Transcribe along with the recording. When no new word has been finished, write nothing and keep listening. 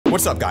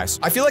What's up, guys?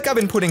 I feel like I've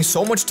been putting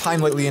so much time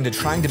lately into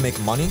trying to make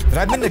money that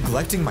I've been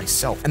neglecting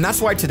myself. And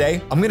that's why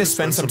today, I'm gonna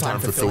spend some time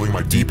fulfilling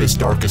my deepest,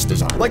 darkest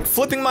desire. Like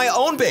flipping my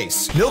own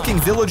base, milking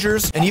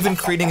villagers, and even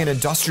creating an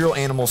industrial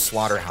animal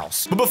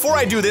slaughterhouse. But before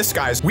I do this,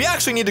 guys, we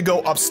actually need to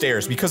go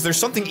upstairs because there's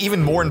something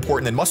even more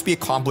important that must be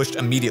accomplished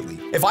immediately.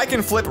 If I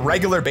can flip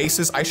regular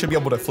bases, I should be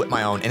able to flip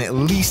my own and at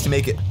least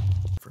make it...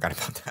 Forgot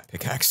about that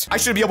pickaxe. I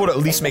should be able to at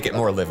least make it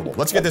more livable.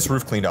 Let's get this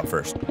roof cleaned up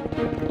first.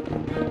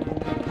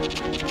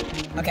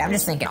 Okay, I'm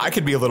just thinking. I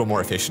could be a little more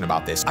efficient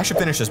about this. I should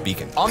finish this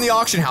beacon. On the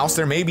auction house,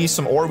 there may be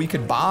some ore we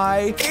could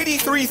buy.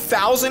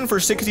 83,000 for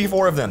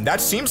 64 of them. That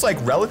seems like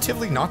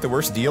relatively not the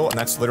worst deal, and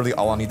that's literally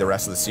all I'll need the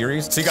rest of the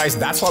series. So you guys,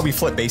 that's why we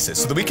flip bases,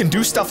 so that we can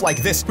do stuff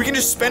like this. We can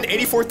just spend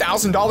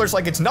 $84,000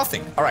 like it's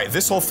nothing. All right,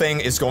 this whole thing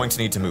is going to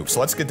need to move,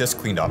 so let's get this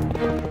cleaned up.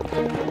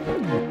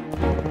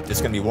 It's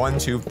gonna be 1,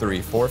 2,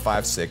 3, 4,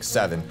 5, 6,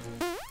 7.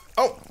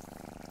 Oh!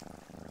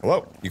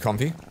 Hello, you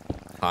comfy?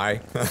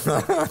 Hi.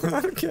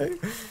 Okay.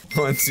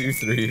 1, 2,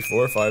 3,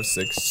 4, 5,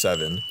 6,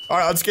 7. All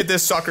right, let's get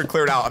this sucker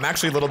cleared out. I'm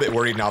actually a little bit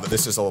worried now that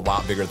this is a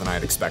lot bigger than I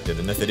had expected.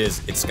 And if it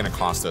is, it's gonna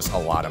cost us a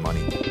lot of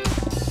money.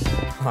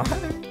 Hi.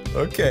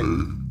 Okay.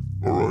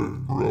 Hey, all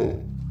right,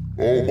 bro.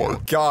 Oh my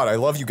God, I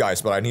love you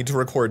guys, but I need to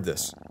record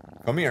this.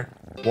 Come here.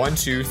 1,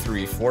 2,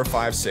 3, 4,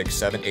 5, 6,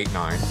 7, 8,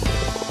 9.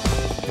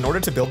 In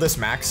order to build this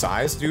max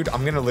size, dude,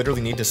 I'm gonna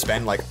literally need to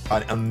spend like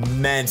an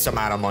immense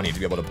amount of money to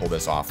be able to pull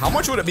this off. How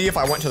much would it be if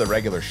I went to the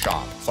regular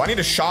shop? So I need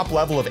a shop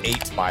level of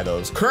 8 to buy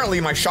those. Currently,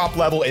 my shop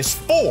level is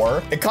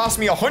 4. It cost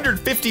me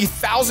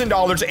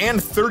 $150,000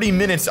 and 30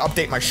 minutes to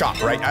update my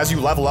shop, right? As you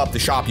level up the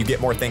shop, you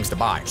get more things to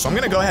buy. So I'm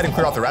gonna go ahead and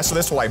clear out the rest of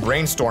this while I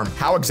brainstorm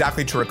how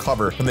exactly to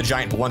recover from the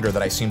giant blunder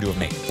that I seem to have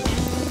made.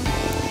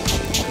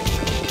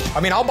 I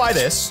mean, I'll buy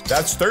this.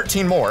 That's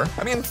 13 more.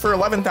 I mean, for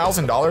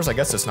 $11,000, I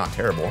guess it's not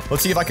terrible.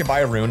 Let's see if I could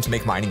buy a rune to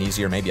make mining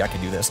easier. Maybe I could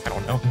do this. I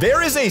don't know.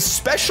 There is a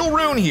special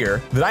rune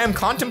here that I am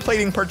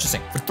contemplating purchasing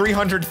for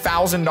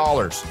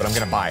 $300,000, but I'm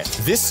gonna buy it.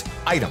 This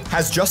item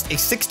has just a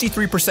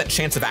 63%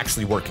 chance of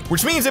actually working,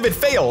 which means if it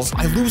fails,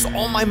 I lose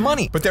all my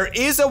money. But there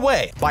is a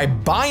way by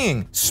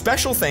buying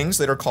special things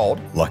that are called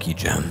lucky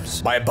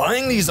gems. By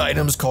buying these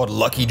items called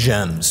lucky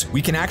gems,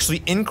 we can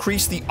actually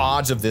increase the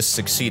odds of this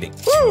succeeding.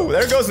 Woo,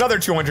 there goes another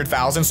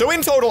 200,000. So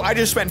in total, I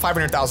just spent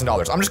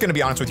 $500,000. I'm just gonna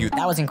be honest with you.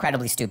 That was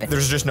incredibly stupid.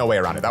 There's just no way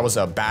around it. That was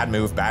a bad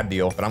move, bad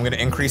deal, but I'm gonna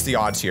increase the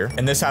odds here.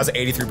 And this has an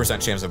 83%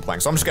 chance of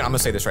playing. So I'm gonna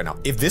say this right now.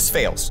 If this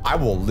fails, I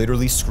will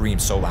literally scream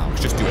so loud.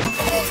 Let's just do it.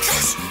 Oh,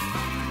 yes!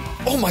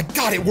 Oh my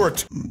God, it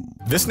worked.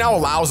 This now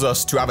allows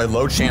us to have a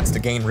low chance to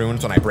gain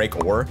runes when I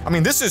break ore. I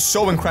mean, this is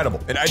so incredible.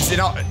 We got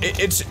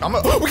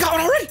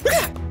one already, look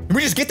at that.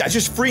 We just get that, it's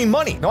just free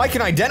money. Now I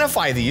can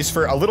identify these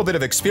for a little bit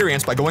of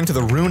experience by going to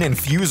the rune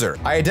infuser.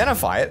 I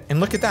identify it and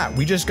look at that.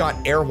 We just got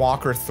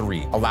Airwalker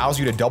 3. Allows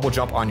you to double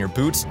jump on your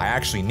boots. I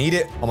actually need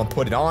it. I'm gonna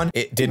put it on.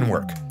 It didn't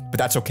work, but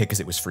that's okay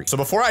because it was free. So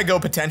before I go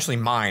potentially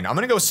mine, I'm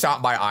gonna go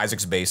stop by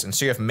Isaac's base and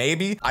see if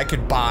maybe I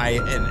could buy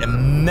an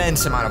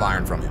immense amount of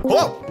iron from him.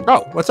 Hello.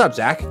 Oh, what's up,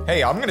 Zach?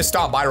 Hey, I'm gonna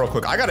stop by real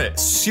quick. I got a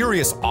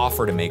serious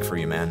offer to make for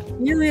you, man.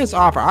 Serious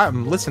offer.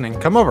 I'm listening.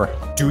 Come over.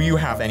 Do you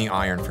have any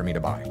iron for me to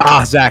buy?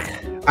 Ah, Zach.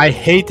 I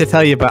hate to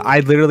tell you, but I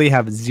literally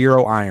have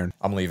 0 iron.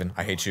 I'm leaving.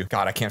 I hate you.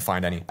 God, I can't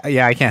find any.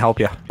 Yeah, I can't help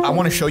you. I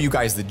want to show you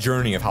guys the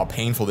journey of how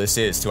painful this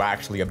is to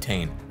actually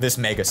obtain this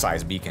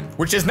mega-sized beacon,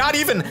 which is not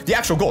even the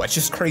actual goal. It's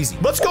just crazy.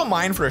 Let's go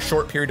mine for a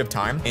short period of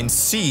time and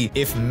see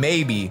if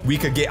maybe we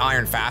could get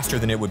iron faster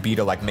than it would be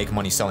to like make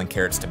money selling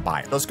carrots to buy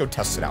it. Let's go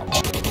test it out.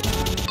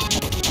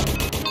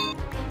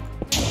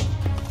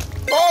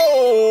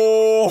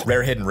 Oh!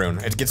 Rare hidden rune.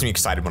 It gets me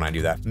excited when I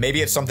do that.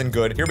 Maybe it's something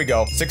good. Here we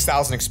go.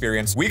 6,000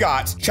 experience. We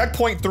got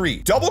checkpoint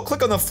 3. Double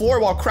click on the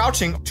floor while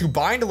crouching to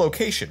bind a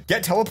location.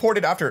 Get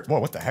teleported after. Whoa,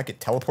 what the heck? It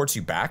teleports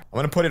you back? I'm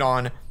gonna put it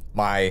on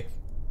my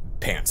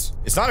pants.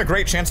 It's not a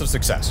great chance of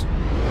success.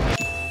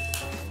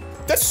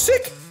 That's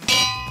sick.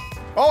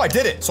 Oh, I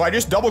did it. So I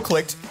just double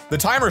clicked. The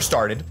timer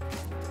started.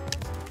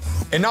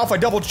 And now if I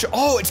double check,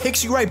 oh, it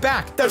takes you right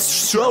back. That's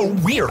so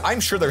weird. I'm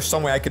sure there's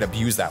some way I could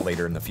abuse that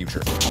later in the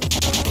future.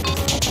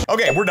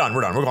 Okay, we're done,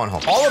 we're going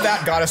home. All of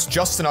that got us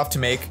just enough to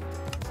make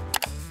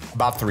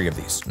about 3 of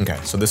these. Okay,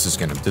 so this is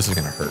gonna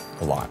hurt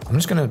a lot. I'm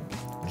just gonna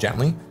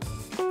gently.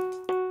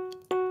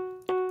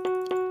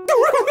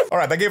 All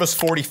right, that gave us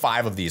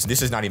 45 of these.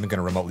 This is not even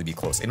gonna remotely be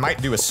close. It might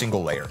do a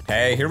single layer.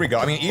 Hey, here we go.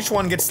 I mean, each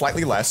one gets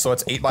slightly less, so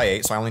it's 8 by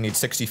 8, so I only need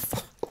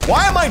 65.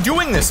 Why am I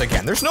doing this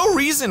again? There's no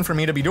reason for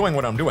me to be doing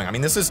what I'm doing. I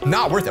mean, this is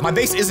not worth it. My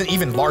base isn't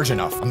even large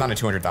enough. I'm not at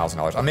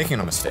 $200,000. I'm making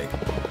a mistake.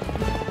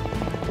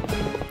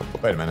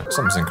 Wait a minute,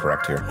 something's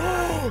incorrect here.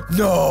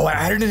 No, I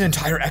added an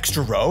entire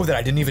extra row that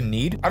I didn't even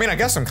need. I mean, I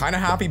guess I'm kind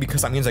of happy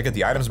because that means I get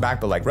the items back,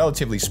 but like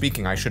relatively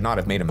speaking, I should not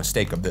have made a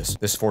mistake of this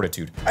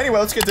fortitude. Anyway,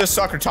 let's get this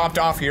sucker topped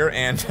off here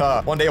and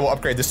one day we'll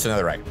upgrade this to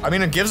netherite. I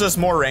mean, it gives us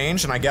more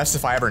range and I guess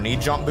if I ever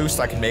need jump boost,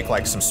 I can make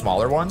like some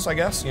smaller ones, I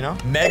guess, you know?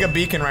 Mega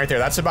beacon right there.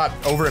 That's about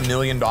over $1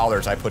 million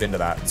I put into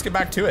that. Let's get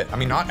back to it. I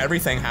mean, not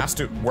everything has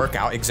to work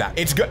out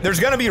exactly. It's good. There's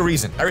gonna be a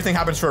reason. Everything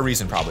happens for a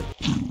reason, probably.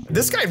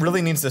 This guy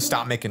really needs to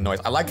stop making noise.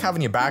 I like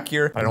having you back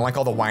here, but I don't like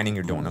all the whining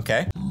you're doing,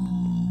 okay?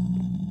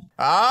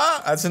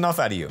 That's enough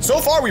out of you. So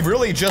far, we've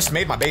really just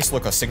made my base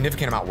look a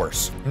significant amount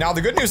worse. Now, the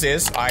good news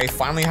is I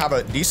finally have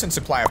a decent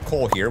supply of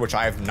coal here, which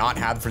I have not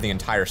had for the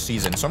entire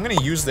season. So I'm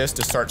gonna use this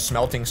to start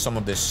smelting some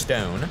of this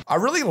stone. I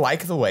really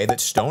like the way that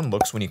stone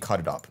looks when you cut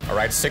it up. All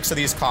right, 6 of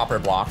these copper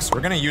blocks.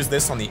 We're gonna use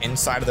this on the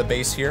inside of the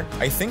base here.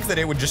 I think that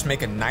it would just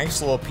make a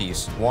nice little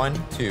piece. 1,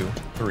 2,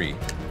 3,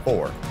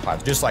 4,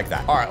 5, just like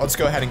that. All right, let's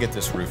go ahead and get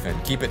this roof in.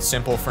 Keep it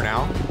simple for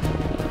now.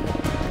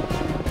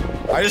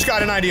 I just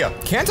got an idea.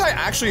 Can't I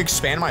actually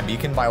expand my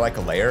beacon by like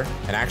a layer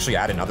and actually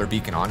add another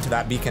beacon onto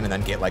that beacon and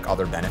then get like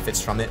other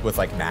benefits from it with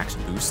like max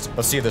boost?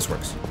 Let's see if this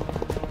works.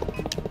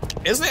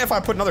 Isn't it if I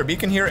put another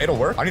beacon here, it'll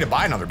work? I need to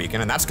buy another beacon,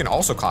 and that's gonna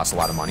also cost a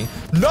lot of money.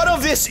 None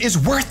of this is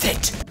worth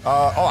it.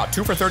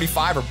 2 for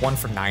 35 or 1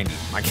 for 90.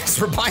 I guess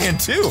we're buying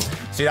 2.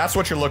 See, that's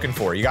what you're looking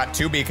for. You got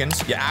 2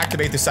 beacons, you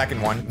activate the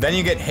second one, then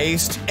you get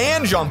haste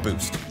and jump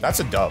boost.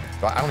 That's a dub.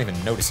 I don't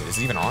even notice it. Is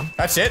it even on?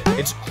 That's it.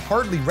 It's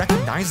hardly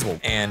recognizable.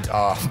 And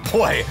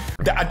boy,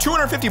 a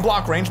 250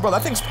 block range, bro,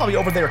 that thing's probably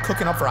over there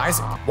cooking up for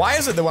Isaac. Why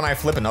is it that when I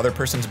flip another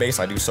person's base,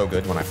 I do so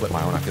good? When I flip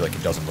my own, I feel like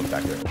it doesn't look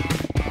that good.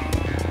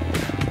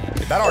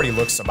 That already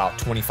looks about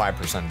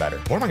 25% better.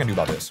 What am I gonna do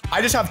about this?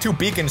 I just have 2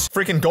 beacons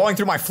freaking going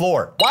through my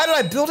floor. Why did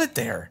I build it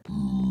there?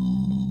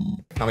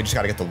 Now we just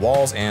gotta get the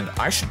walls, and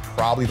I should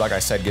probably, like I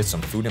said, get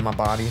some food in my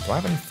body. Do I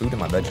have any food in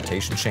my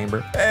vegetation chamber?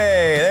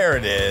 Hey, there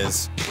it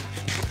is.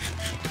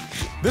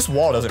 This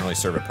wall doesn't really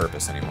serve a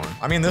purpose anymore.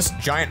 I mean, this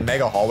giant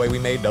mega hallway we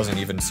made doesn't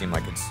even seem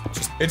like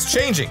it's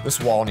changing.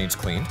 This wall needs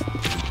cleaned.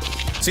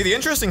 See, the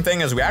interesting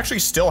thing is we actually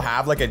still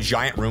have like a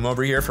giant room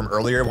over here from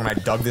earlier when I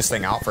dug this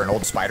thing out for an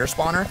old spider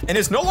spawner, and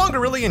it's no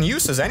longer really in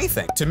use as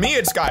anything. To me,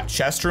 it's got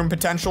chest room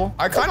potential.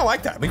 I kind of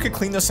like that. We could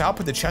clean this out,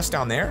 put the chest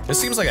down there. This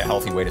seems like a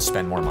healthy way to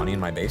spend more money in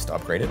my base to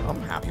upgrade it.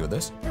 I'm happy with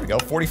this. There we go,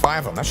 45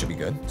 of them, that should be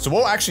good. So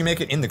we'll actually make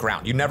it in the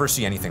ground. You never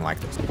see anything like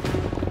this.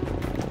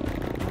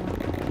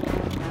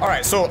 All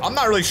right, so I'm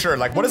not really sure,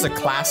 like, what is a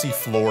classy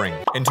flooring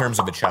in terms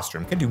of the chest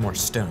room? Can do more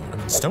stone. I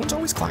mean, stone's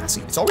always classy.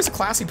 It's always a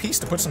classy piece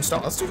to put some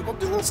stone. We'll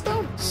do a little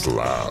stone.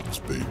 Slabs,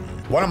 baby.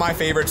 One of my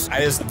favorites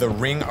is the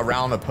ring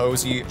around the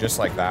posy, just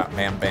like that.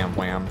 Bam, bam,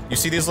 wham. You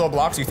see these little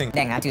blocks, you think,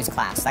 Dang, that dude's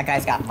class. That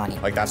guy's got money.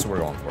 like, that's what we're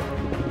going for.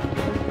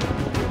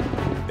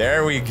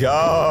 There we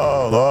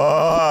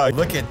go.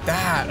 Look at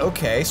that.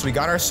 Okay, so we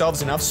got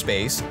ourselves enough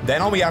space.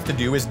 Then all we have to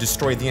do is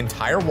destroy the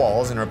entire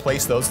walls and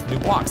replace those with new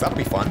blocks. That'll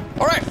be fun.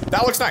 All right,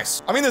 that looks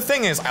nice. I mean, the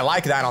thing is, I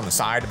like that on the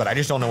side, but I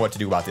just don't know what to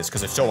do about this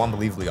because it's so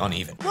unbelievably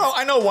uneven. Well,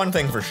 I know one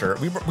thing for sure.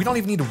 We don't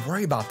even need to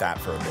worry about that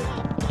for a bit.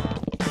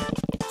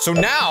 So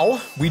now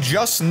we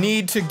just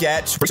need to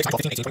get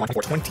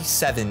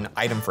 27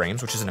 item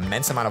frames, which is an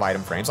immense amount of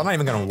item frames. I'm not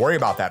even gonna worry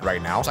about that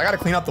right now. So I gotta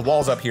clean up the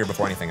walls up here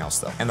before anything else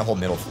though, and the whole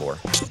middle floor.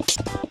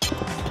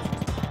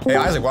 Hey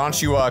Isaac, why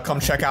don't you come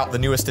check out the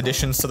newest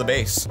additions to the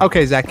base?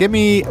 Okay, Zach, give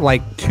me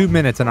like 2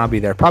 minutes and I'll be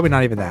there. Probably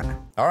not even that.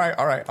 All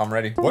right, I'm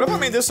ready. What if I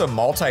made this a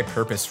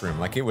multi-purpose room?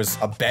 Like it was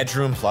a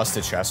bedroom plus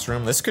the chest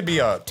room. This could be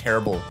a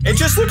terrible, it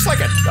just looks like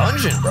a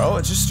dungeon, bro.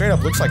 It just straight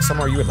up looks like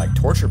somewhere you would like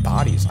torture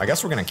bodies. I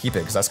guess we're gonna keep it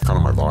because that's kind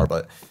of my bar,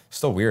 but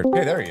still weird.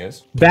 Hey, there he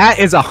is. That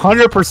is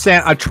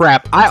 100% a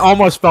trap. I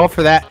almost fell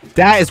for that.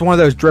 That is one of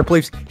those drip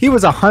leaves. He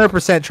was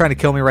 100% trying to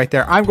kill me right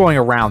there. I'm going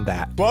around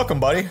that. Welcome,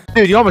 buddy.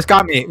 Dude, you almost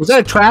got me. Was that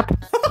a trap?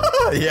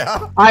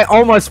 Yeah. I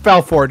almost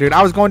fell for it, dude.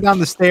 I was going down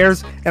the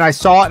stairs and I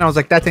saw it and I was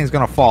like, that thing's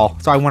gonna fall.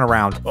 So I went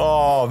around.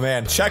 Oh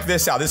man, check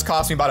this out. This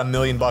cost me about $1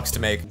 million to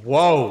make.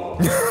 Whoa.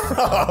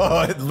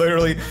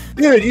 Literally.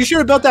 Dude, you should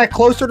have built that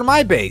closer to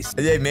my base.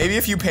 Yeah, maybe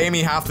if you pay me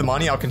half the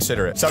money, I'll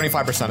consider it.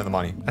 75% of the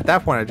money. At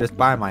that point, I'd just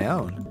buy my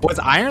own. Was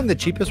iron the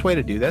cheapest way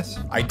to do this?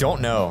 I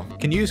don't know.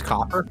 Can you use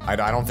copper? I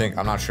don't think,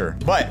 I'm not sure.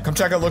 But come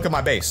check a look at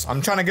my base.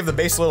 I'm trying to give the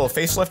base a little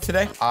facelift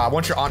today. I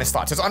want your honest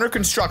thoughts. It's under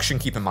construction,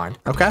 keep in mind.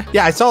 Okay.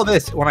 Yeah, I saw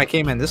this when I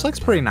came in. This looks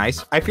pretty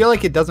nice. I feel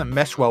like it doesn't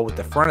mesh well with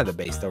the front of the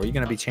base though. Are you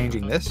gonna be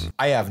changing this?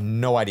 I have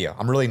no idea.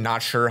 I'm really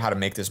not sure how to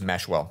make this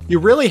mesh well. You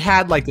really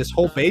had like this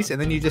whole base and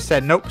then you just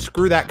said, nope,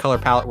 screw that color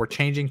palette. We're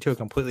changing to a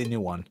completely new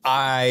one.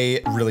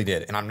 I really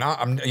did. And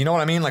you know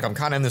what I mean? Like I'm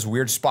kind of in this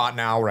weird spot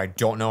now where I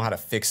don't know how to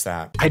fix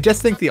that. I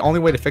just think the only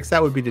way to fix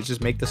that would be to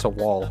just make this a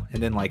wall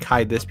and then like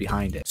hide this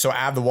behind it. So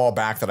add the wall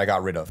back that I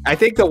got rid of. I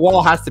think the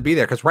wall has to be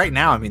there because right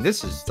now, I mean,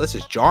 this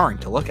is jarring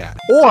to look at.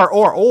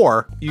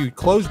 Or you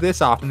close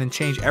this off and then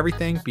change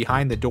everything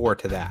behind the door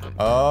to that.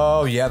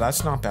 Oh yeah,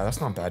 that's not bad.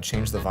 That's not bad.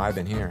 Change the vibe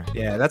in here.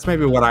 Yeah, that's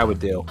maybe what I would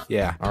do.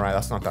 Yeah. All right,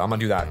 that's not bad. I'm gonna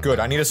do that. Good.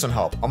 I needed some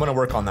help. I'm gonna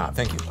work on that.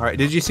 Thank you. All right.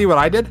 Did you see what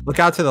I did? Look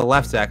out to the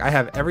left, Zach. I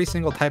have every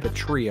single type of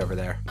tree over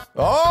there.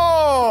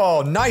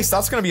 Oh, nice.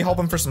 That's gonna be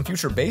helping for some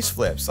future base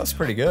flips. That's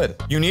pretty good.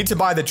 You need to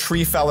buy the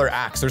tree feller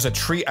axe. There's an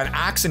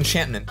axe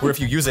enchantment where if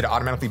you use it, it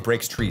automatically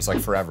breaks trees like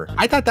forever.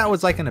 I thought that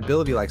was like an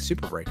ability like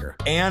Super Breaker.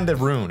 And a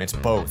rune. It's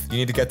both. You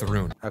need to get the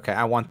rune. Okay,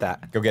 I want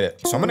that. Go get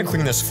it. So I'm gonna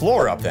clean this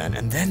floor up then,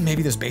 and then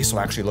maybe this base will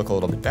actually look a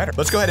little bit better.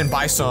 Let's go ahead and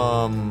buy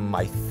some,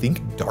 I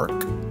think, dark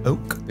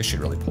oak. This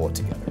should really pull it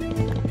together.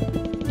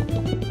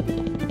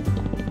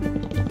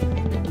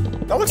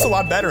 That looks a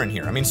lot better in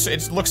here. I mean,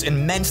 it looks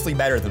immensely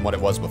better than what it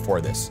was before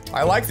this.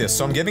 I like this,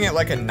 so I'm giving it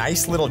like a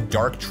nice little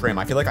dark trim.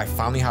 I feel like I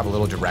finally have a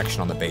little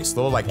direction on the base. A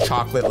little like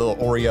chocolate, little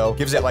Oreo.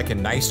 Gives it like a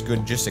nice,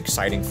 good, just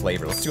exciting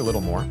flavor. Let's do a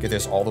little more. Get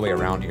this all the way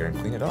around here and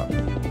clean it up.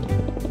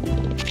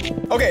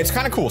 Okay, it's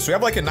kind of cool. So we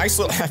have like a nice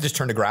little, I just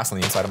turned to grass on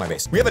the inside of my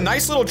base. We have a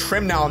nice little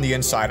trim now on the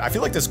inside. I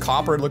feel like this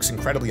copper looks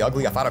incredibly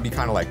ugly. I thought it'd be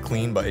kind of like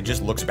clean, but it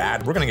just looks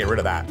bad. We're gonna get rid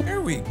of that.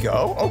 There we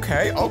go.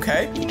 Okay,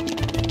 okay.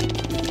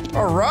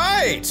 All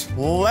right,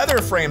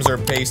 leather frames are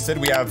pasted.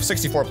 We have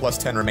 64 plus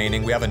 10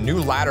 remaining. We have a new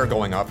ladder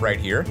going up right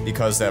here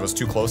because that was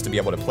too close to be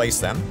able to place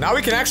them. Now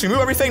we can actually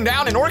move everything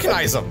down and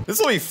organize them. This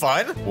will be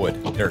fun.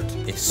 Wood, dirt,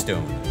 a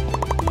stone.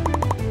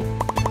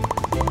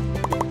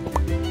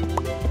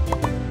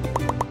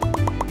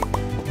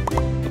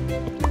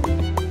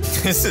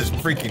 This is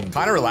freaking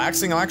kind of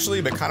relaxing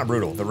actually, but kind of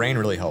brutal. The rain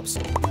really helps.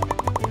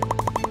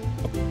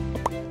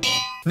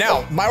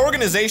 Now, my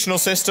organizational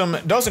system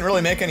doesn't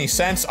really make any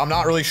sense. I'm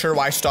not really sure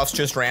why stuff's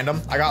just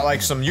random. I got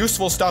like some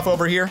useful stuff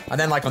over here, and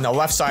then like on the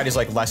left side is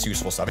like less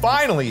useful stuff.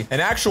 Finally, an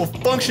actual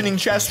functioning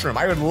chest room.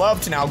 I would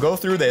love to now go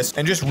through this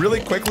and just really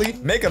quickly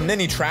make a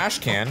mini trash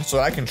can so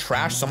that I can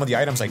trash some of the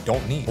items I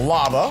don't need.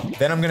 Lava.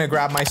 Then I'm gonna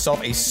grab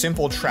myself a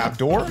simple trap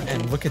door,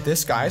 and look at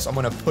this, guys. I'm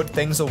gonna put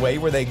things away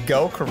where they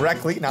go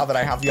correctly now that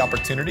I have the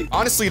opportunity.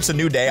 Honestly, it's a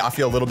new day. I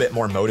feel a little bit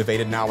more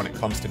motivated now when it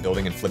comes to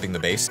building and flipping the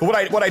base.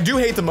 But what I do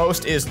hate the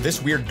most is this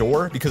weird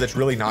door because it's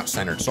really not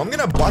centered. So I'm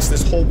gonna bust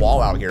this whole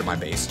wall out here in my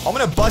base. I'm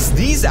gonna bust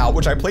these out,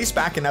 which I placed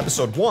back in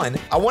episode 1.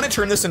 I want to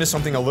turn this into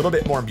something a little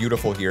bit more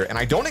beautiful here, and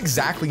I don't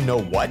exactly know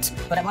what.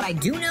 But what I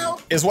do know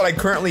is what I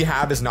currently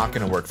have is not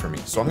gonna work for me.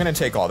 So I'm gonna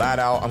take all that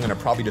out. I'm gonna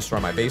probably destroy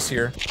my base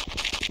here.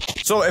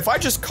 So if I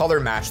just color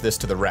match this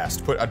to the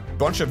rest, put a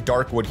bunch of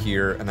dark wood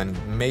here and then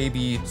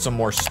maybe some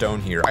more stone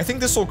here, I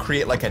think this will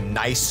create like a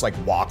nice like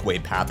walkway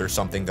path or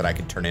something that I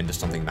can turn into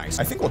something nice.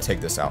 I think we'll take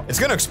this out. It's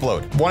gonna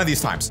explode. One of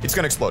these times, it's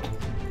gonna explode.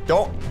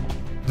 Don't,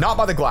 not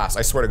by the glass,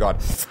 I swear to God.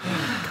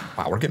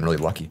 Wow, we're getting really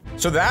lucky.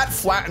 So that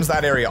flattens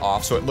that area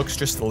off so it looks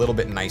just a little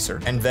bit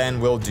nicer. And then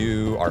we'll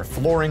do our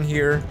flooring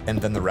here and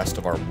then the rest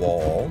of our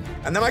wall.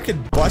 And then I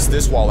could bust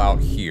this wall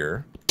out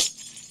here.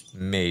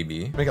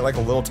 Maybe. Make it like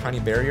a little tiny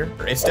barrier.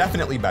 It's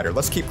definitely better.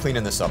 Let's keep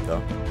cleaning this up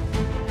though.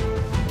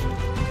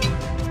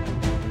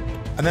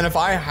 And then if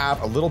I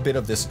have a little bit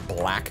of this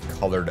black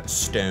colored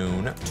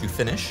stone to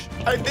finish.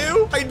 I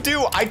do.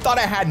 I thought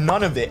I had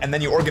none of it. And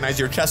then you organize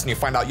your chest and you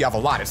find out you have a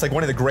lot. It's like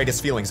one of the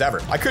greatest feelings ever.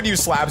 I could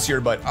use slabs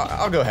here, but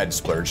I'll go ahead and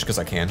splurge because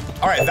I can.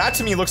 All right, that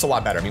to me looks a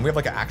lot better. I mean, we have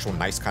like an actual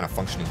nice kind of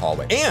functioning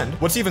hallway. And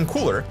what's even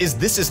cooler is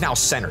this is now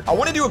centered. I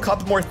want to do a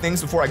couple more things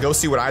before I go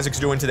see what Isaac's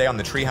doing today on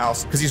the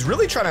treehouse because he's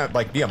really trying to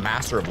like be a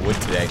master of wood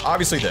today.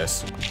 Obviously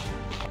this.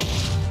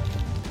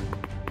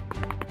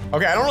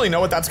 Okay, I don't really know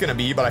what that's gonna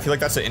be, but I feel like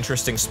that's an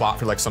interesting spot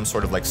for like some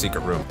sort of like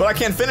secret room. But I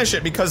can't finish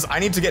it because I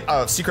need to get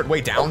a secret way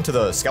down to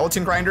the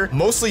skeleton grinder.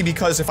 Mostly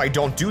because if I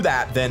don't do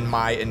that, then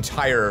my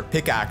entire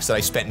pickaxe that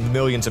I spent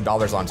millions of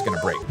dollars on is gonna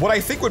break. What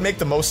I think would make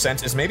the most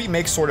sense is maybe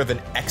make sort of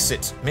an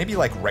exit, maybe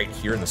like right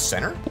here in the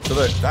center. So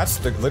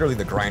that's literally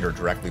the grinder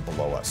directly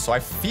below us. So I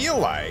feel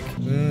like,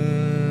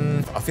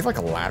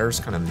 a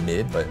ladder's kind of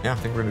mid, but yeah, I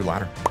think we're gonna do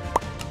ladder.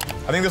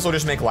 I think this will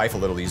just make life a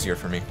little easier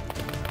for me.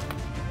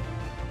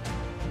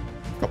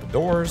 Couple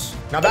doors.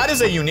 Now that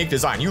is a unique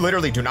design. You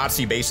literally do not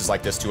see bases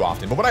like this too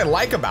often. But what I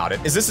like about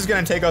it is this is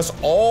gonna take us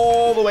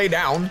all the way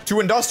down to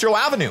Industrial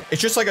Avenue.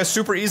 It's just like a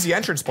super easy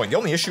entrance point. The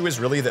only issue is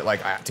really that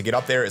like to get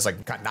up there is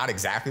like not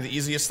exactly the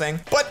easiest thing,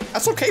 but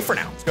that's okay for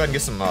now. Let's go ahead and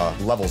get some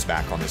levels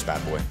back on this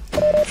bad boy.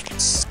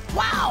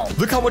 Wow.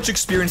 Look how much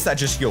experience that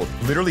just yielded.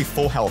 Literally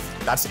full health.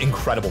 That's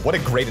incredible. What a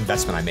great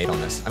investment I made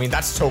on this. I mean,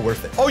 that's so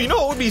worth it. Oh, you know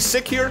what would be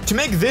sick here? To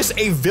make this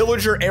a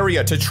villager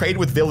area to trade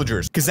with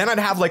villagers. Because then I'd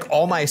have like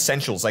all my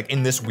essentials like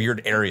in this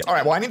weird area. All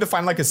right, well, I need to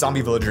find like a zombie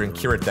villager and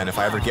cure it then. If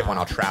I ever get one,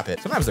 I'll trap it.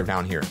 Sometimes they're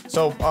down here.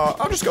 So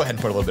I'll just go ahead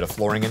and put a little bit of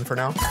flooring in for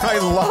now. I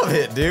love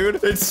it,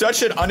 dude. It's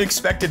such an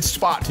unexpected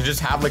spot to just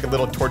have like a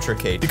little torture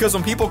cage. Because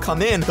when people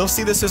come in, they'll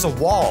see this as a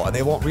wall and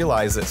they won't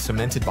realize that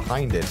cemented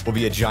behind it will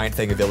be a giant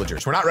thing of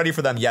villagers. We're not ready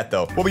for them yet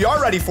though. What we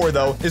are ready for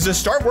though is to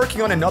start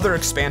working on another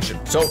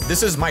expansion. So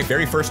this is my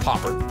very first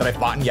hopper that I've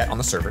bought yet on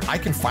the server. I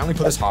can finally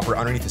put this hopper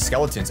underneath the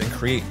skeletons and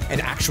create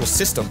an actual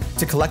system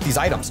to collect these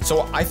items.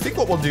 So I think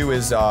what we'll do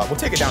is we'll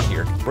take it down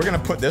here. We're gonna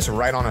put this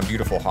right on a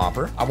beautiful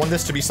hopper. I want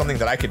this to be something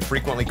that I could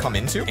frequently come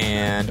into,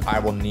 and I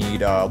will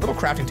need a little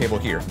crafting table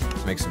here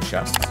to make some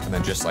chests, and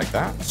then just like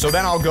that. So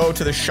then I'll go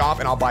to the shop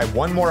and I'll buy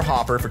one more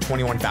hopper for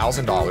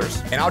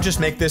 $21,000, and I'll just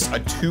make this a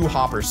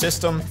 2-hopper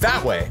system.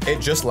 That way, it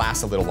just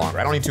lasts a little longer.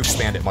 I don't need to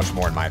expand it much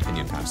more in my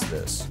opinion past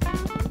this.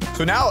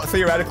 So now,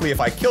 theoretically, if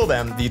I kill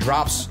them, the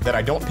drops that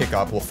I don't pick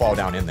up will fall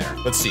down in there.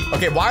 Let's see.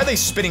 Okay, why are they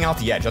spitting out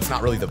the edge? That's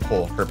not really the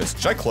whole purpose.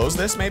 Should I close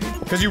this maybe?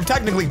 Because you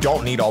technically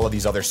don't need all of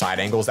these other side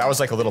angles. That was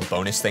like a little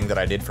bonus thing that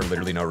I did for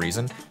literally no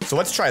reason. So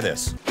let's try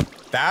this.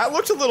 That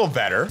looked a little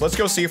better. Let's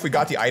go see if we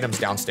got the items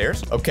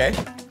downstairs. Okay.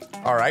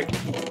 All right.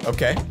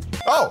 Okay.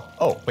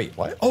 Oh, wait,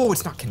 what? Oh,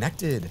 it's not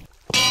connected.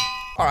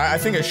 All right, I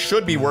think it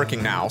should be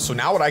working now. So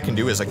now what I can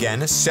do is,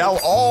 again, sell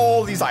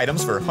all these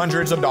items for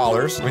hundreds of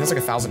dollars. I mean, it's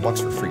like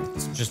 $1,000 for free.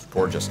 It's just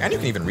gorgeous. And you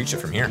can even reach it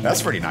from here.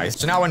 That's pretty nice.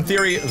 So now in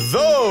theory,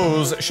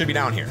 those should be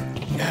down here.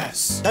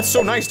 Yes. That's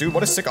so nice, dude.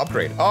 What a sick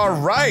upgrade. All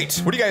right.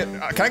 What do you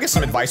guys, can I get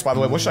some advice, by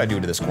the way? What should I do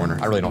to this corner?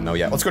 I really don't know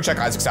yet. Let's go check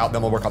Isaac's out,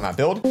 then we'll work on that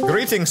build.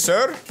 Greetings,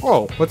 sir.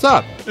 Oh, what's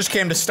up? Just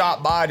came to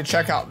stop by to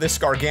check out this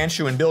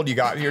gargantuan build you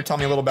got here. Tell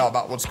me a little bit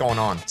about what's going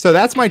on. So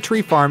that's my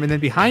tree farm, and then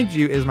behind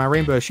you is my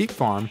rainbow sheep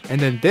farm, and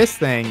then this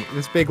thing,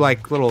 this big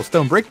like little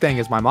stone brick thing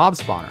is my mob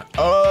spawner.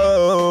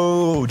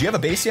 Oh, do you have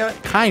a base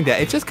yet? Kinda.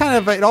 It's just kind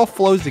of, it all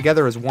flows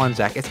together as one,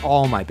 Zach. It's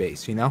all my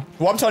base, you know?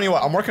 Well, I'm telling you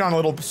what, I'm working on a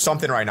little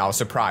something right now, a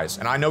surprise,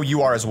 and I know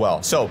you are as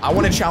well. So I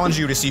want to challenge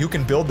you to see who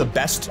can build the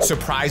best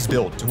surprise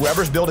build.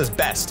 Whoever's build is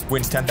best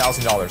wins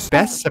 $10,000.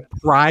 Best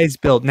surprise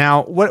build.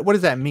 Now, what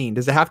does that mean?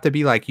 Does it have to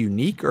be like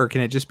unique, or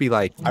can it just be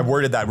like... I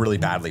worded that really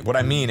badly. What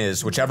I mean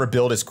is whichever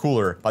build is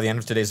cooler by the end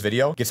of today's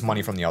video gets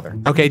money from the other.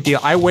 Okay, deal.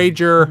 I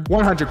wager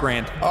 100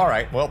 grand. All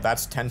right, well,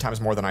 that's 10 times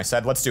more than I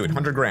said. Let's do it.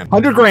 100 grand.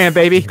 100 grand,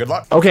 baby. Good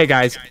luck. Okay,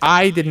 guys,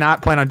 I did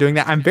not plan on doing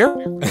that. I'm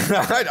very...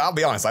 I'll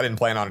be honest, I didn't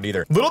plan on it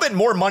either. A little bit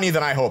more money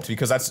than I hoped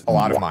because that's a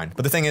lot of mine.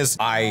 But the thing is,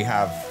 I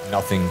have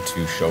nothing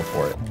to show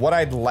for it. What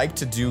I'd like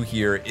to do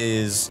here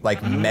is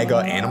like mega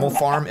animal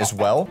farm as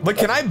well. But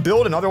can I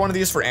build another one of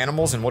these for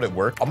animals and would it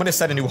work? I'm gonna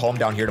set a new home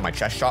down here to my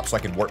chest shop so I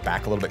can work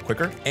back a little bit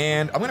quicker.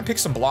 And I'm gonna pick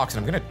some blocks and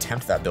I'm gonna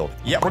attempt that build.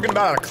 Yeah, we're gonna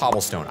build out of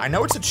cobblestone. I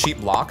know it's a cheap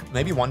block.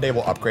 Maybe one day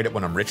we'll upgrade it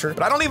when I'm richer,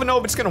 but I don't even know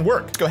if it's gonna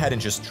work. Let's go ahead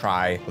and just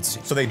try. Let's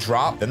see. So they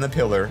drop, then the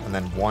pillar, and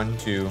then 1,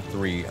 2,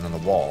 3, and then the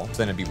wall. So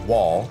then it'd be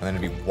wall, and then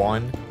it'd be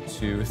 1,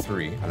 2,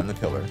 3, and then the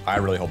pillar. I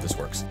really hope this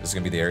works. This is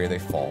gonna be the area they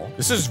fall.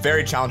 This is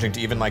very challenging to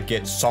even like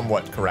get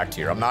somewhat correct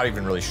here. I'm not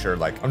even really sure.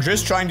 Like, I'm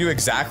just trying to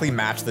exactly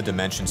match the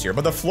dimensions here,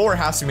 but the floor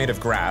has to be made of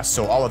grass.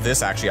 So all of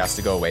this actually has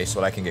to go away so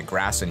that I can get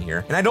grass in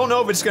here. And I don't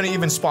know if it's gonna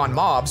even spawn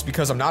mobs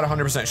because I'm not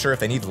 100% sure if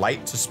they need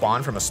light to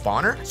spawn from a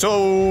spawner.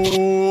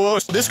 So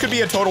this could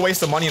be a total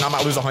waste of money and I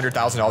might lose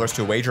 $100,000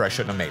 to a wager I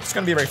shouldn't have made. It's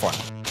gonna be very fun.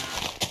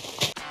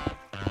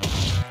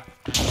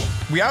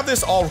 We have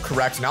this all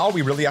correct. Now all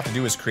we really have to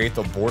do is create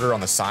the border on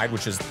the side,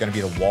 which is gonna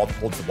be the wall that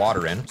holds the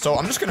water in. So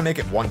I'm just gonna make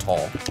it 1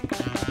 tall.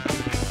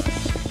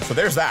 So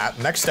there's that.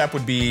 Next step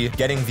would be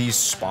getting these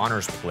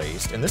spawners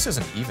placed. And this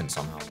isn't even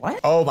somehow. What?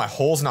 Oh, my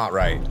hole's not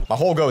right. My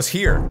hole goes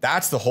here.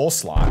 That's the hole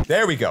slot.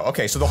 There we go.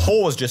 Okay, so the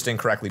hole is just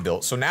incorrectly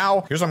built. So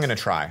now here's what I'm gonna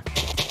try.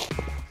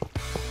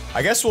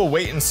 I guess we'll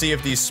wait and see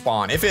if these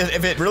spawn. If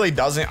it really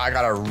doesn't, I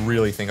gotta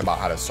really think about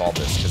how to solve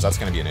this because that's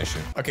gonna be an issue.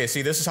 Okay,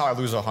 see, this is how I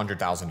lose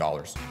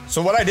 $100,000.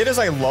 So what I did is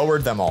I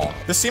lowered them all.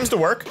 This seems to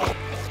work.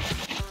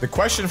 The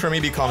question for me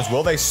becomes,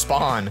 will they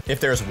spawn if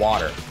there's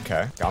water?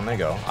 Okay, down they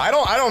go. I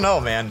don't know,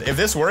 man. If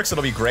this works,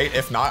 it'll be great.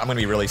 If not, I'm gonna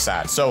be really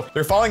sad. So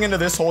they're falling into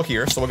this hole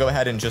here. So we'll go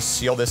ahead and just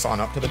seal this on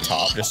up to the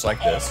top, just like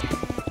this.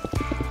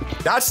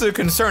 That's the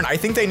concern. I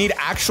think they need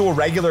actual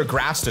regular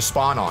grass to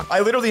spawn on.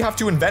 I literally have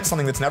to invent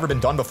something that's never been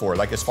done before,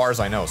 like as far as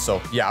I know.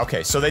 So yeah,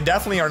 okay. So they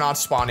definitely are not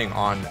spawning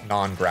on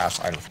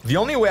non-grass items. The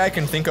only way I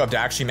can think of to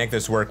actually make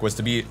this work was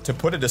to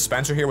put a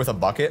dispenser here with a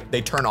bucket.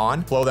 They turn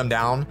on, flow them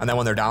down, and then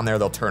when they're down there,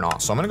 they'll turn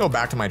off. So I'm gonna go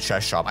back to my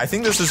chest shop. I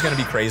think this is gonna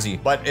be crazy,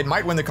 but it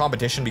might win the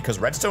competition because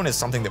redstone is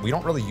something that we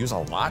don't really use a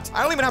lot.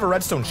 I don't even have a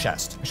redstone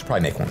chest. I should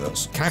probably make one of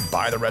those. Can I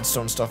buy the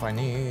redstone stuff I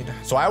need?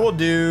 So I will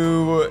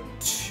do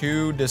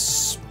 2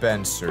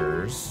 dispensers.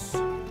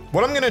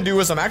 What I'm gonna do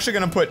is I'm actually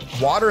gonna put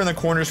water in the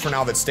corners for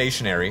now that's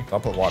stationary. I'll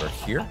put water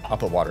here, I'll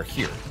put water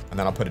here, and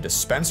then I'll put a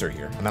dispenser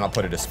here, and then I'll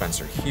put a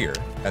dispenser here,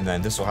 and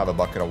then this will have a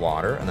bucket of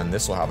water, and then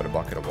this will have a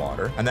bucket of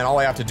water. And then all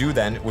I have to do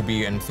then would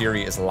be, in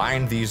theory, is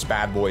line these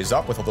bad boys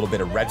up with a little bit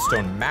of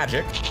redstone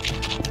magic.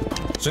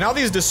 So now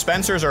these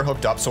dispensers are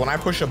hooked up, so when I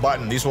push a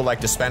button, these will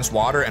like dispense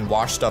water and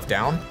wash stuff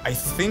down. I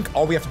think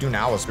all we have to do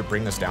now is to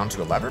bring this down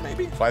to a lever,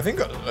 maybe? So I think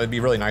it'd be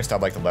really nice to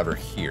have like the lever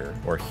here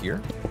or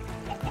here.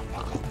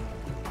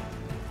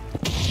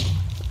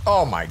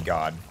 Oh my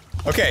God.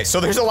 Okay, so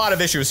there's a lot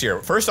of issues here.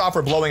 First off,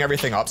 we're blowing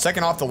everything up.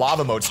 Second off, the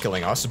lava mode's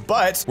killing us,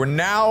 but we're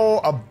now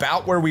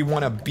about where we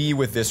want to be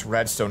with this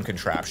redstone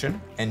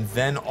contraption. And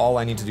then all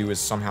I need to do is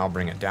somehow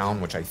bring it down,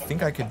 which I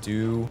think I could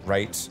do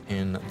right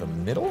in the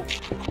middle.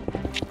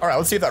 All right,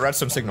 let's see if that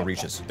redstone signal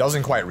reaches.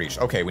 Doesn't quite reach.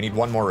 Okay, we need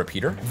one more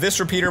repeater. This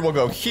repeater will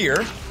go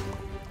here.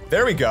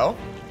 There we go.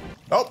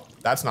 Oh.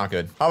 That's not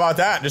good. How about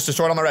that? Just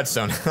destroyed on the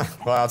redstone.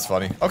 Well, that's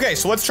funny. Okay,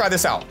 so let's try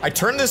this out. I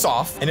turned this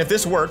off, and if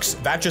this works,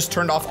 that just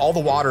turned off all the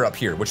water up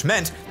here, which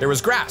meant there was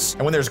grass.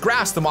 And when there's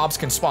grass, the mobs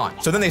can spawn.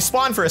 So then they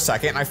spawn for a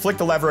second, and I flick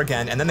the lever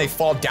again, and then they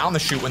fall down the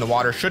chute when the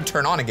water should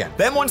turn on again.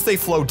 Then once they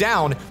flow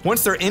down,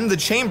 once they're in the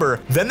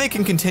chamber, then they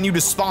can continue to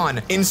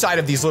spawn inside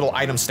of these little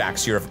item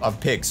stacks here of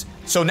pigs.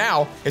 So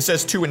now it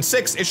says 2 and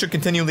 6, it should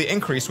continually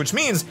increase, which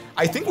means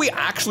I think we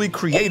actually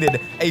created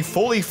a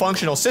fully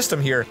functional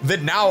system here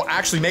that now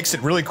actually makes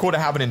it really cool to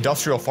have an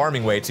industrial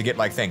farming way to get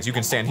like things. You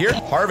can stand here,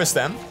 harvest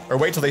them, or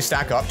wait till they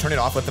stack up, turn it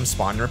off, let them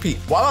spawn and repeat.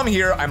 While I'm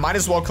here, I might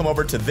as well come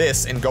over to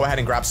this and go ahead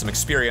and grab some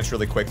experience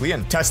really quickly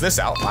and test this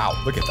out. Wow,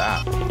 look at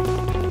that.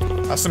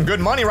 That's some good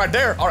money right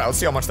there. All right, let's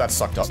see how much that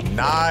sucked up.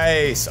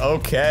 Nice.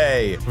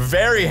 Okay.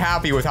 Very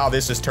happy with how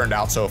this has turned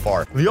out so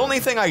far. The only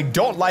thing I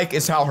don't like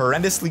is how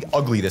horrendously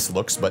ugly this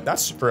looks, but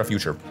that's for a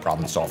future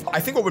problem to solve. I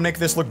think what would make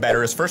this look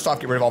better is first off,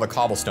 get rid of all the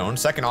cobblestone.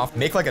 Second off,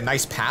 make like a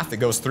nice path that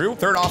goes through.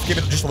 Third off, give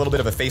it just a little bit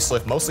of a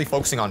facelift, mostly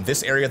focusing on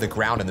this area, the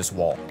ground, and this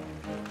wall.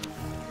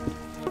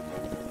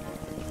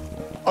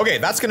 Okay,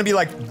 that's gonna be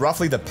like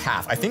roughly the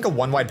path. I think a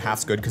one wide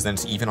path's good because then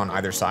it's even on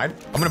either side.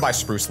 I'm gonna buy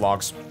spruce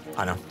logs.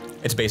 I know,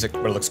 it's basic,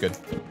 but it looks good.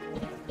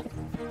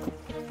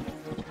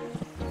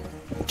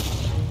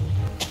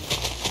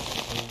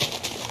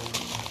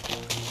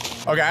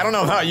 Okay, I don't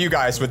know about you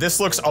guys, but this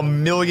looks a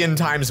million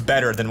times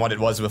better than what it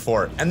was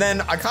before. And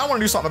then I kind of want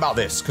to do something about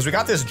this because we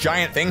got this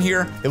giant thing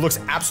here. It looks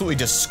absolutely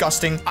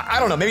disgusting. I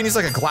don't know, maybe it needs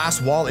like a glass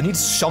wall. It needs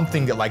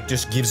something that like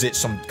just gives it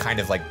some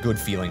kind of like good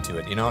feeling to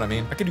it. You know what I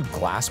mean? I could do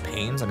glass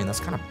panes. I mean, that's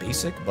kind of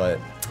basic, but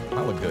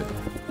that look good.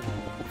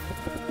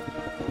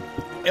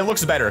 It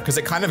looks better because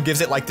it kind of gives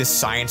it like this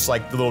science,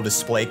 like the little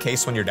display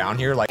case when you're down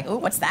here. Like, Oh,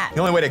 what's that? the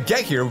only way to get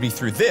here would be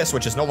through this,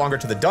 which is no longer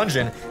to the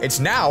dungeon. It's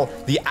now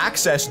the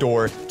access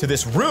door to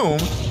this room.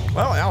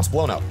 Well, now it's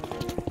blown up.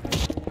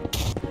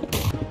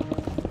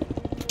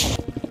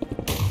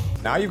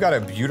 Now you've got a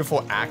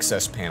beautiful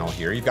access panel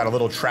here. You've got a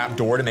little trap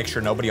door to make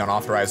sure nobody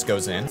unauthorized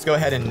goes in. Let's go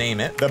ahead and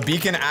name it the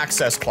Beacon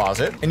Access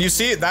Closet. And you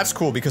see, that's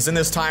cool because in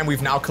this time,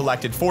 we've now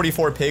collected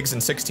 44 pigs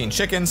and 16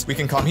 chickens. We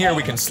can come here,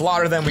 we can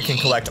slaughter them, we can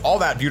collect all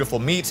that beautiful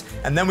meat,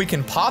 and then we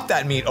can pop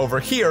that meat over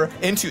here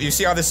into, you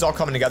see how this is all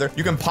coming together?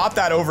 You can pop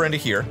that over into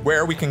here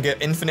where we can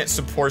get infinite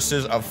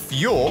sources of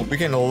fuel. We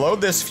can load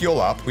this fuel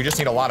up. We just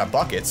need a lot of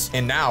buckets.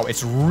 And now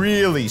it's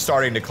really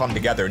starting to come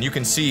together. And you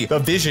can see the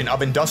vision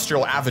of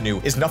Industrial Avenue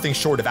is nothing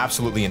short of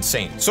absolutely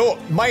insane. So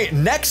my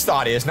next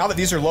thought is, now that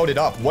these are loaded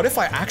up, what if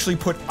I actually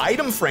put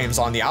item frames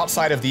on the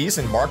outside of these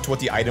and marked what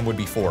the item would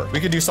be for? We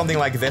could do something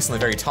like this on the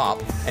very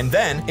top. And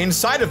then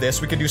inside of this,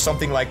 we could do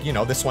something like, you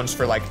know, this one's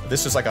for like,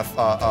 this is like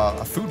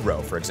a food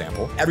row, for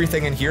example.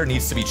 Everything in here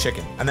needs to be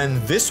chicken. And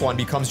then this one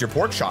becomes your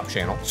pork chop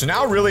channel. So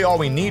now really all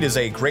we need is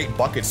a great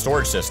bucket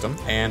storage system.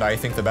 And I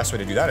think the best way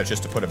to do that is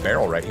just to put a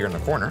barrel right here in the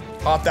corner.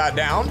 Pop that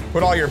down,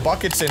 put all your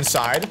buckets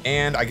inside.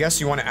 And I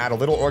guess you want to add a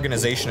little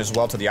organization as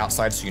well to the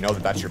outside so you know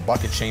that that's your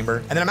bucket chamber.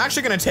 And then I'm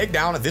actually going to take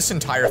down this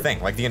entire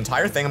thing. Like the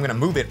entire thing, I'm going to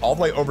move it all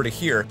the way over to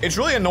here. It's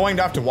really annoying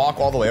to have to walk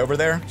all the way over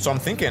there. So I'm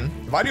thinking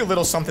if I do a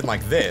little something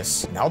like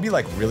this, that would be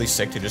like really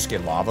sick to just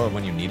get lava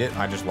when you need it.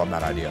 I just love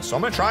that idea. So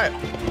I'm going to try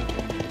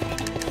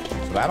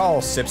it. So that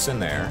all sips in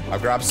there. I'll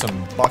grab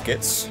some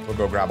buckets. We'll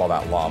go grab all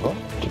that lava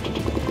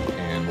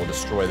and we'll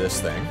destroy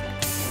this thing.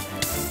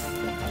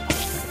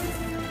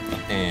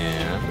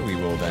 And we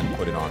will then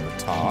put it on the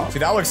top. See,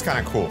 that looks kind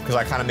of cool because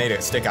I kind of made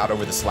it stick out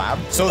over the slab.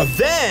 So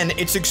then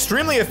it's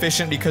extremely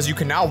efficient because you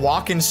can now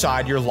walk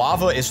inside. Your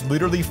lava is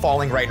literally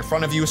falling right in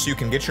front of you, so you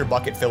can get your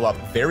bucket fill up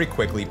very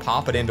quickly,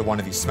 pop it into one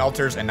of these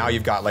smelters, and now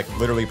you've got like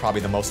literally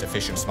probably the most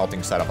efficient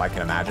smelting setup I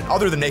can imagine,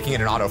 other than making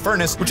it an auto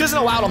furnace, which isn't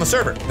allowed on the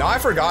server. Now I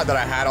forgot that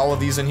I had all of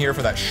these in here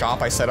for that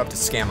shop I set up to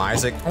scam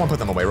Isaac. I want to put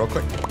them away real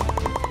quick.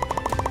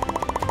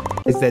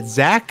 Is that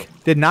Zach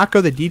did not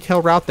go the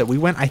detail route that we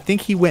went. I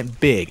think he went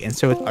big, and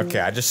so it's okay.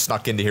 I just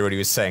snuck in to hear what he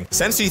was saying.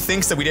 Since he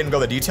thinks that we didn't go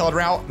the detailed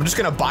route, I'm just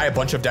gonna buy a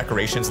bunch of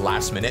decorations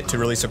last minute to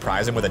really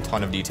surprise him with a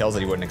ton of details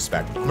that he wouldn't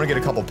expect. I'm gonna get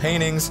a couple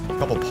paintings, a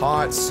couple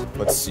pots.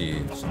 Let's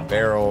see, some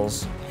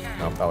barrels.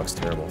 Nope, that looks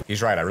terrible.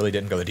 He's right, I really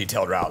didn't go the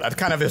detailed route. That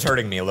kind of is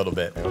hurting me a little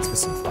bit. Okay, let's get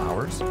some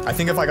flowers. I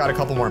think if I got a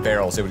couple more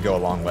barrels, it would go a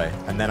long way.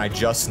 And then I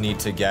just need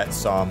to get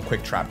some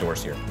quick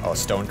trapdoors here. Oh, a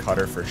stone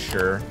cutter for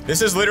sure.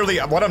 This is literally,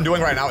 what I'm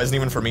doing right now isn't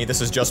even for me.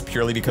 This is just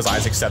purely because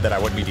Isaac said that I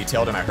wouldn't be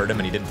detailed and I heard him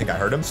and he didn't think I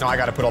heard him. So now I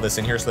gotta put all this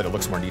in here so that it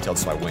looks more detailed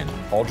so I win.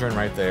 Cauldron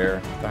right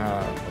there.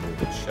 That, a little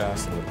bit of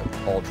chest, a little bit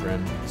of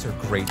cauldron. These are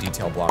great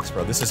detail blocks,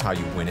 bro. This is how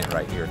you win it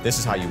right here. This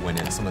is how you win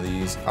it. Some of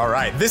these. All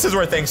right, this is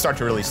where things start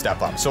to really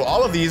step up. So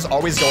all of these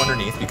always go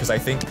underneath because I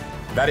think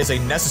that is a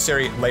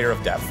necessary layer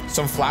of depth.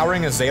 Some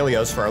flowering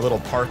azaleas for our little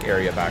park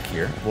area back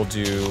here. We'll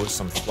do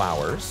some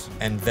flowers.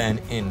 And then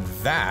in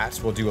that,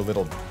 we'll do a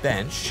little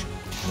bench.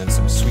 And then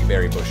some sweet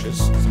berry bushes.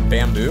 Some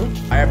bamboo.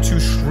 I have 2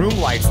 shroom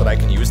lights that I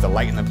can use to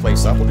lighten the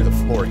place up. We'll do the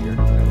floor here.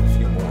 I have a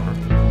few more.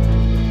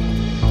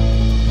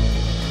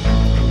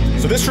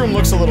 So this room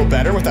looks a little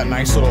better with that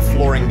nice little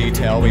flooring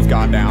detail we've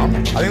got down.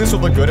 I think this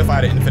would look good if I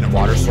had an infinite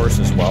water source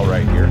as well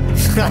right here.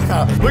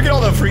 Look at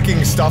all the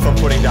freaking stuff I'm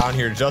putting down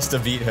here just to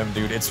beat him,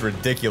 dude. It's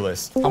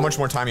ridiculous. How much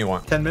more time you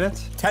want? 10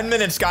 minutes. 10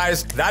 minutes,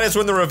 guys. That is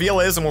when the reveal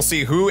is, and we'll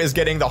see who is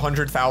getting the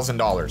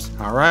 $100,000.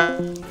 All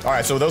right. All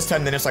right, so those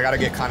 10 minutes, I gotta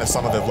get kind of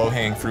some of the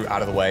low-hanging fruit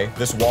out of the way.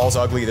 This wall's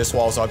ugly, this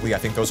wall's ugly. I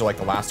think those are like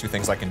the last 2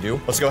 things I can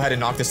do. Let's go ahead and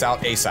knock this out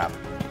ASAP.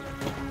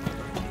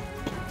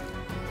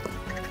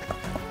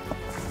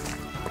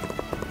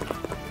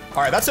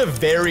 All right, that's a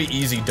very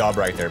easy dub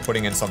right there,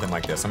 putting in something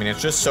like this. I mean,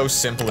 it's just so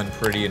simple and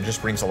pretty and just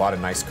brings a lot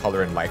of nice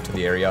color and life to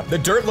the area. The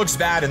dirt looks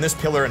bad, and this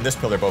pillar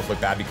both look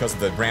bad because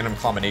of the random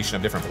combination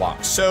of different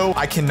blocks. So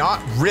I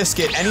cannot risk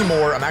it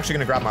anymore. I'm actually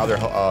gonna grab my other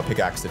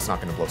pickaxe that's not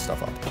gonna blow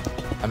stuff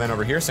up. And then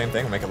over here, same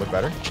thing, we'll make it look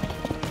better.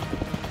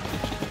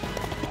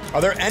 Are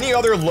there any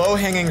other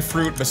low-hanging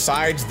fruit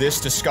besides this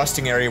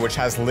disgusting area which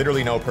has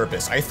literally no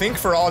purpose? I think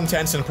for all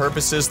intents and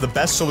purposes, the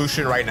best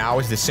solution right now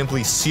is to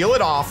simply seal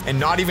it off and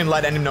not even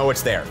let anyone know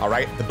it's there, all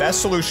right? The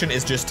best solution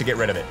is just to get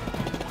rid of it.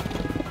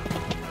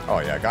 Oh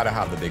yeah, gotta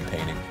have the big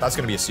painting. That's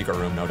gonna be a secret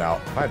room, no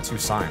doubt. If I had 2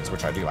 signs,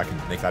 which I do, I can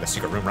make that a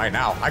secret room right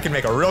now. I can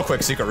make a real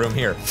quick secret room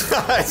here.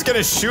 It's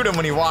gonna shoot him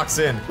when he walks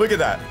in. Look at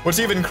that. What's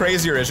even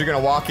crazier is you're gonna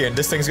walk in,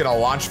 this thing's gonna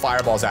launch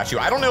fireballs at you.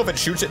 I don't know if it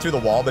shoots it through the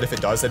wall, but if it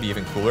does, that'd be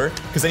even cooler.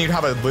 Because then you'd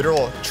have a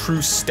literal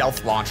true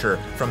stealth launcher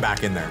from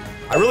back in there.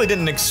 I really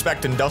didn't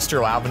expect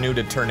Industrial Avenue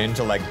to turn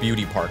into like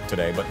Beauty Park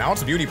today, but now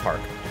it's a Beauty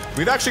Park.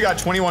 We've actually got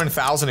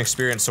 21,000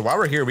 experience, so while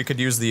we're here, we could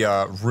use the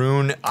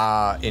rune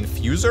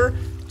infuser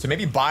to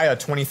maybe buy a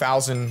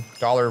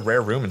 $20,000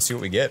 rare room and see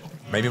what we get.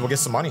 Maybe we'll get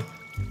some money.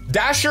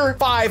 Dasher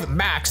 5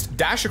 maxed.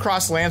 Dash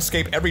across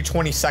landscape every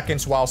 20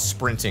 seconds while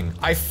sprinting.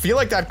 I feel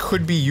like that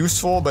could be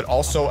useful, but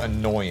also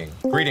annoying.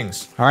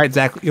 Greetings. All right,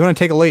 Zach, you want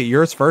to take a look at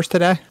yours first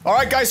today? All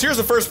right, guys, here's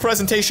the first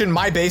presentation.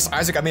 My base.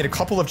 Isaac, I made a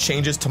couple of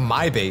changes to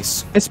my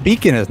base. This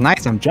beacon is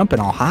nice. I'm jumping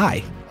all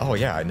high. Oh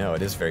yeah, I know,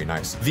 it is very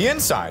nice. The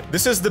inside,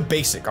 this is the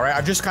basic, all right?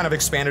 I've just kind of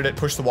expanded it,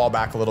 pushed the wall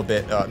back a little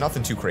bit,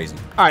 nothing too crazy.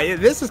 All right,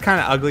 this is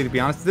kind of ugly to be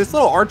honest. This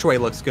little archway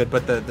looks good,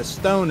 but the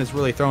stone is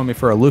really throwing me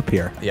for a loop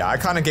here. Yeah, I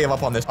kind of gave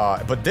up on this,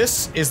 but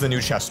this is the new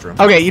chest room.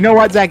 Okay, you know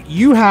what, Zach?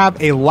 You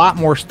have a lot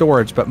more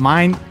storage, but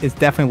mine is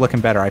definitely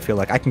looking better, I feel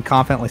like. I can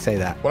confidently say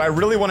that. What I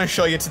really want to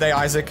show you today,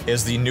 Isaac,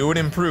 is the new and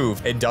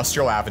improved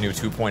Industrial Avenue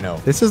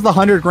 2.0. This is the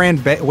 100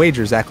 grand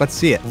wager, Zach. Let's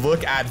see it.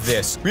 Look at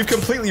this. We've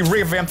completely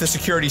revamped the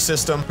security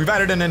system. We've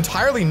added an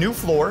entirely new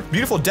floor,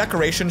 beautiful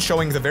decoration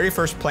showing the very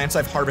first plants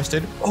I've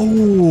harvested.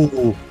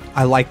 Oh,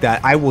 I like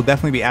that. I will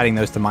definitely be adding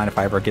those to mine if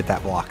I ever get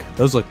that block.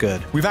 Those look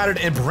good. We've added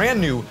a brand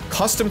new,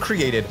 custom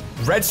created,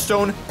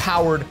 redstone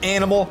powered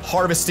animal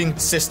harvesting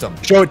system.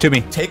 Show it to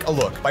me. Take a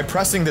look. By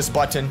pressing this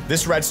button,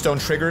 this redstone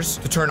triggers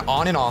to turn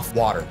on and off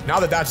water. Now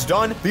that that's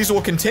done, these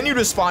will continue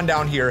to spawn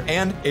down here,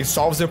 and it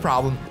solves the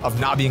problem of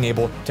not being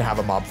able to have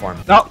a mob farm.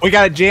 Oh, we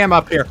got a jam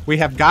up here. We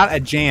have got a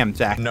jam,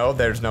 Zach. No,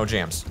 there's no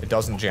jams. It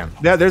doesn't jam.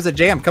 There's a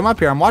jam. Come up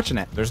here. I'm watching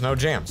it. There's no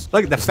jams.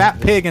 Look, the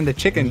fat pig and the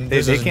chicken,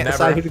 they can't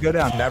decide who to go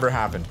down. Never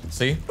happened.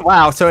 See?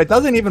 Wow, so it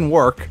doesn't even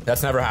work.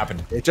 That's never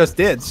happened. It just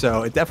did,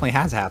 so it definitely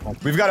has happened.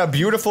 We've got a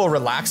beautiful,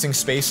 relaxing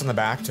space in the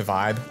back to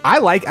vibe. I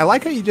like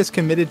how you just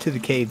committed to the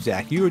cave,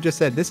 Zach. You just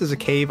said, this is a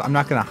cave. I'm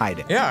not going to hide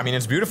it. Yeah, I mean,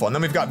 it's beautiful. And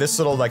then we've got this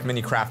little, like,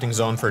 mini crafting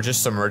zone for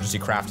just some emergency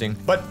crafting.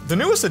 But the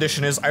newest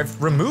addition is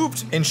I've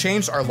removed and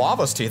changed our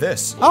lavas to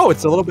this. Oh,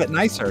 it's a little bit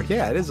nicer.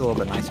 Yeah, it is a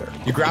little bit nicer.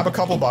 You grab a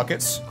couple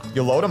buckets,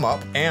 you load them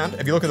up, and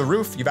if you look at the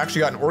roof, you've actually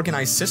got an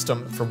organized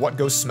system for what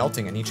goes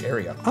smelting in each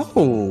area.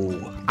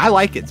 Oh, I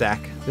like it, Zach.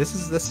 This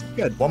is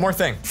good. One more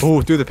thing. Oh,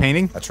 through the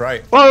painting? That's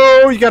right.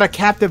 Whoa, you got a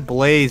captive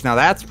blaze. Now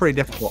that's pretty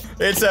difficult.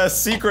 It's a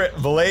secret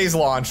blaze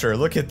launcher.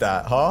 Look at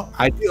that, huh?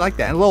 I do like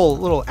that. And a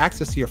little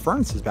access to your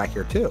furnaces back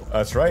here too.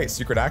 That's right,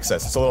 secret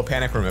access. It's a little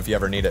panic room if you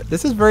ever need it.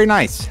 This is very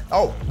nice.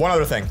 Oh, one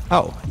other thing.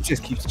 Oh, it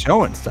just keeps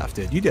showing stuff,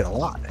 dude. You did a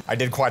lot. I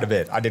did quite a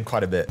bit.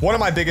 One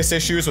of my biggest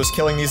issues was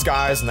killing these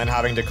guys and then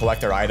having to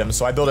collect their items.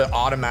 So I built an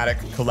automatic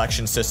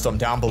collection system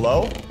down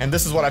below. And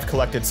this is what I've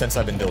collected since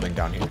I've been building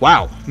down here.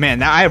 Wow, man,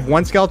 now I have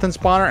one skeleton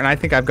spawner and I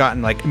think I've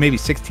gotten like maybe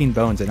 16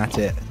 bones and that's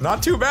it.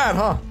 Not too bad,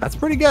 huh? That's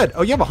pretty good.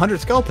 Oh, you have 100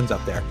 skeletons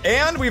up there.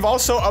 And we've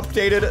also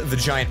updated the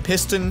giant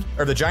piston,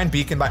 or the giant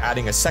beacon, by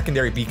adding a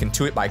secondary beacon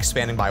to it by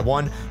expanding by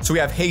 1. So we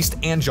have haste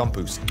and jump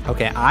boost.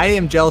 Okay, I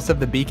am jealous of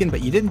the beacon,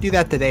 but you didn't do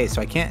that today,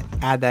 so I can't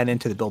add that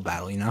into the build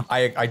battle, you know?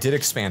 I did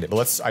expand it,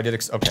 but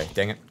okay,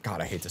 dang it.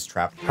 God, I hate this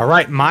trap. All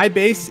right, my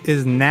base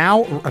is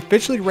now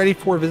officially ready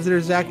for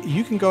visitors, Zach.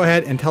 You can go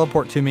ahead and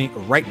teleport to me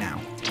right now.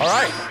 All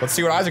right, let's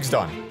see what Isaac's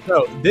done.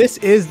 So this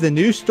is the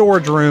new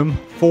storage room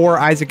for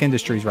Isaac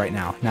Industries right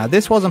now. Now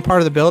this wasn't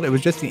part of the build, it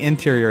was just the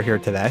interior here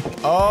today.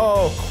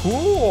 Oh,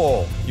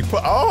 cool.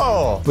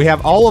 We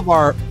have all of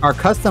our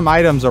custom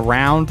items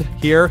around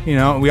here, you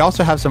know, and we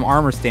also have some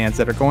armor stands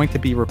that are going to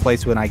be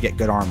replaced when I get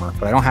good armor,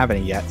 but I don't have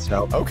any yet,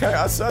 so. Okay,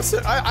 that's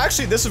it.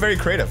 Actually, this is very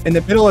creative. In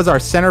the middle is our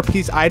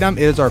centerpiece item.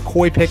 It is our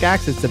koi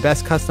pickaxe. It's the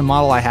best custom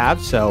model I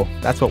have, so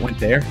that's what went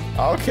there.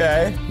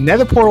 Okay.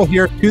 Nether portal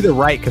here to the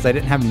right because I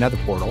didn't have a nether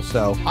portal,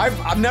 so.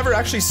 I've never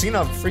actually seen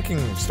a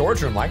freaking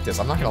storage room like this.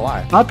 I'm not gonna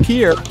lie. Up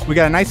here, we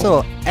got a nice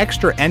little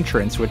extra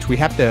entrance, which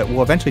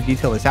we'll eventually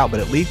detail this out, but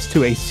it leads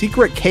to a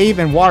secret cave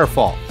and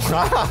waterfall.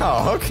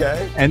 Wow,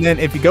 okay. And then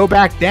if you go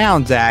back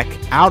down, Zach,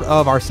 out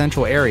of our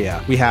central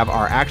area, we have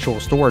our actual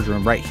storage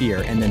room right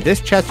here. And then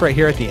this chest right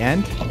here at the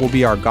end will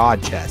be our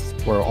god chest,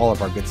 where all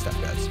of our good stuff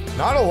goes.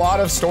 Not a lot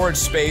of storage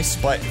space,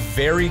 but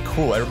very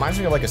cool. It reminds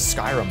me of like a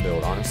Skyrim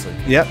build, honestly.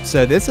 Yep,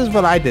 so this is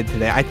what I did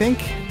today. I think,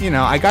 you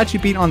know, I got you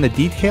beat on the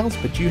details,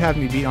 but you have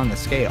me beat on the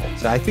scale.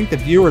 So I think the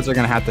viewers are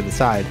going to have to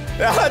decide.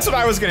 That's what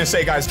I was going to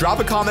say, guys. Drop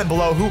a comment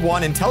below who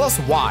won and tell us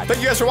why.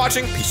 Thank you guys for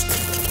watching.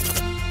 Peace.